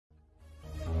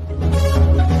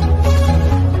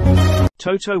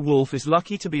Toto Wolff is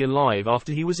lucky to be alive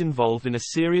after he was involved in a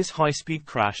serious high-speed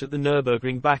crash at the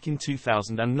Nürburgring back in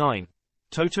 2009.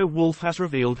 Toto Wolff has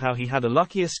revealed how he had a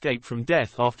lucky escape from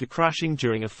death after crashing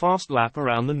during a fast lap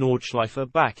around the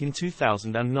Nordschleife back in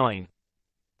 2009.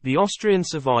 The Austrian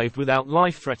survived without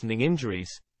life-threatening injuries,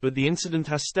 but the incident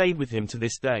has stayed with him to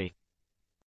this day.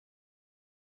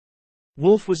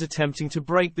 Wolff was attempting to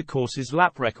break the course's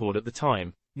lap record at the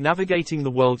time, navigating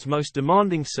the world's most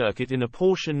demanding circuit in a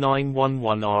Porsche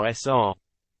 911 RSR.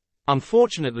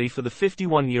 Unfortunately for the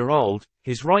 51-year-old,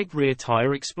 his right rear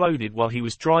tire exploded while he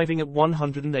was driving at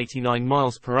 189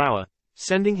 miles per hour,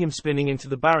 sending him spinning into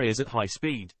the barriers at high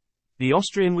speed. The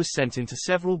Austrian was sent into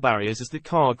several barriers as the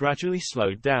car gradually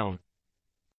slowed down.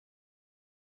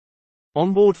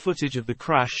 Onboard footage of the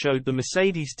crash showed the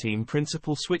Mercedes team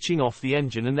principal switching off the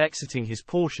engine and exiting his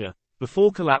Porsche,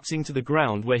 before collapsing to the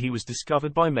ground where he was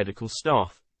discovered by medical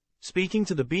staff. Speaking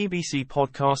to the BBC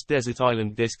podcast Desert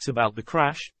Island Discs about the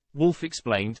crash, Wolff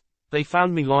explained, "They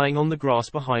found me lying on the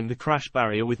grass behind the crash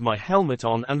barrier with my helmet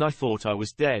on and I thought I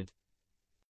was dead.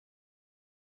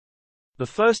 The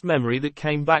first memory that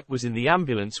came back was in the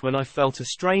ambulance when I felt a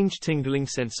strange tingling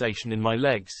sensation in my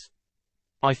legs.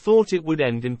 I thought it would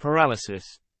end in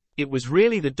paralysis. It was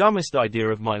really the dumbest idea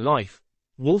of my life."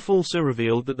 Wolff also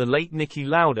revealed that the late Niki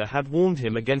Lauda had warned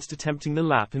him against attempting the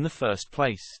lap in the first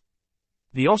place.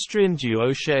 The Austrian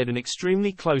duo shared an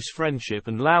extremely close friendship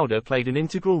and Lauda played an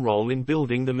integral role in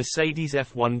building the Mercedes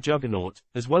F1 juggernaut,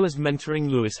 as well as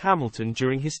mentoring Lewis Hamilton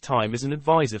during his time as an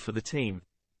advisor for the team.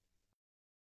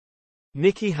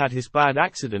 Niki had his bad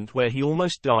accident where he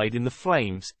almost died in the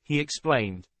flames, he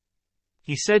explained.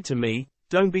 He said to me,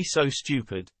 "Don't be so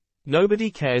stupid. Nobody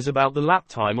cares about the lap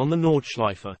time on the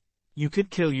Nordschleife. You could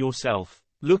kill yourself.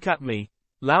 Look at me."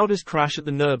 Lauda's crash at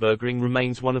the Nürburgring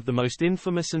remains one of the most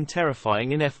infamous and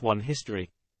terrifying in F1 history.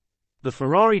 The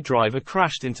Ferrari driver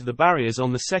crashed into the barriers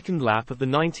on the second lap of the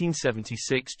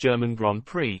 1976 German Grand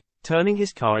Prix, turning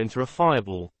his car into a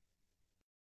fireball.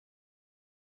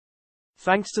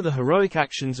 Thanks to the heroic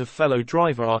actions of fellow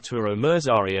driver Arturo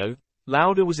Merzario,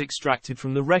 Lauda was extracted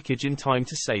from the wreckage in time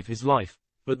to save his life,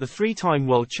 but the three-time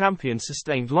world champion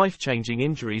sustained life-changing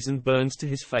injuries and burns to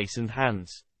his face and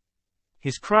hands.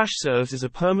 His crash serves as a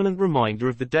permanent reminder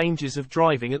of the dangers of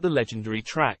driving at the legendary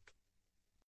track.